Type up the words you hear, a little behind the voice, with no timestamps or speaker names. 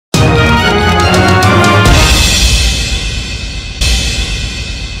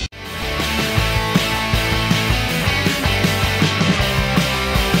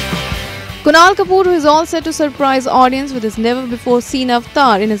Kunal Kapoor, who is all set to surprise audience with his never-before-seen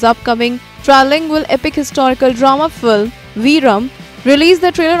avatar in his upcoming trilingual epic historical drama film Veeram, released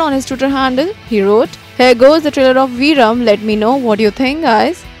the trailer on his Twitter handle. He wrote, "Here goes the trailer of Veeram. Let me know what you think,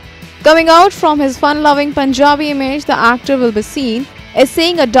 guys." Coming out from his fun-loving Punjabi image, the actor will be seen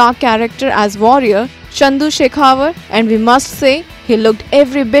essaying a dark character as warrior Chandu Chekavar, and we must say he looked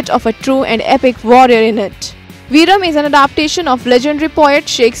every bit of a true and epic warrior in it. Veeram is an adaptation of legendary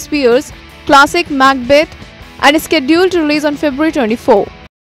poet Shakespeare's classic Macbeth and is scheduled to release on February 24.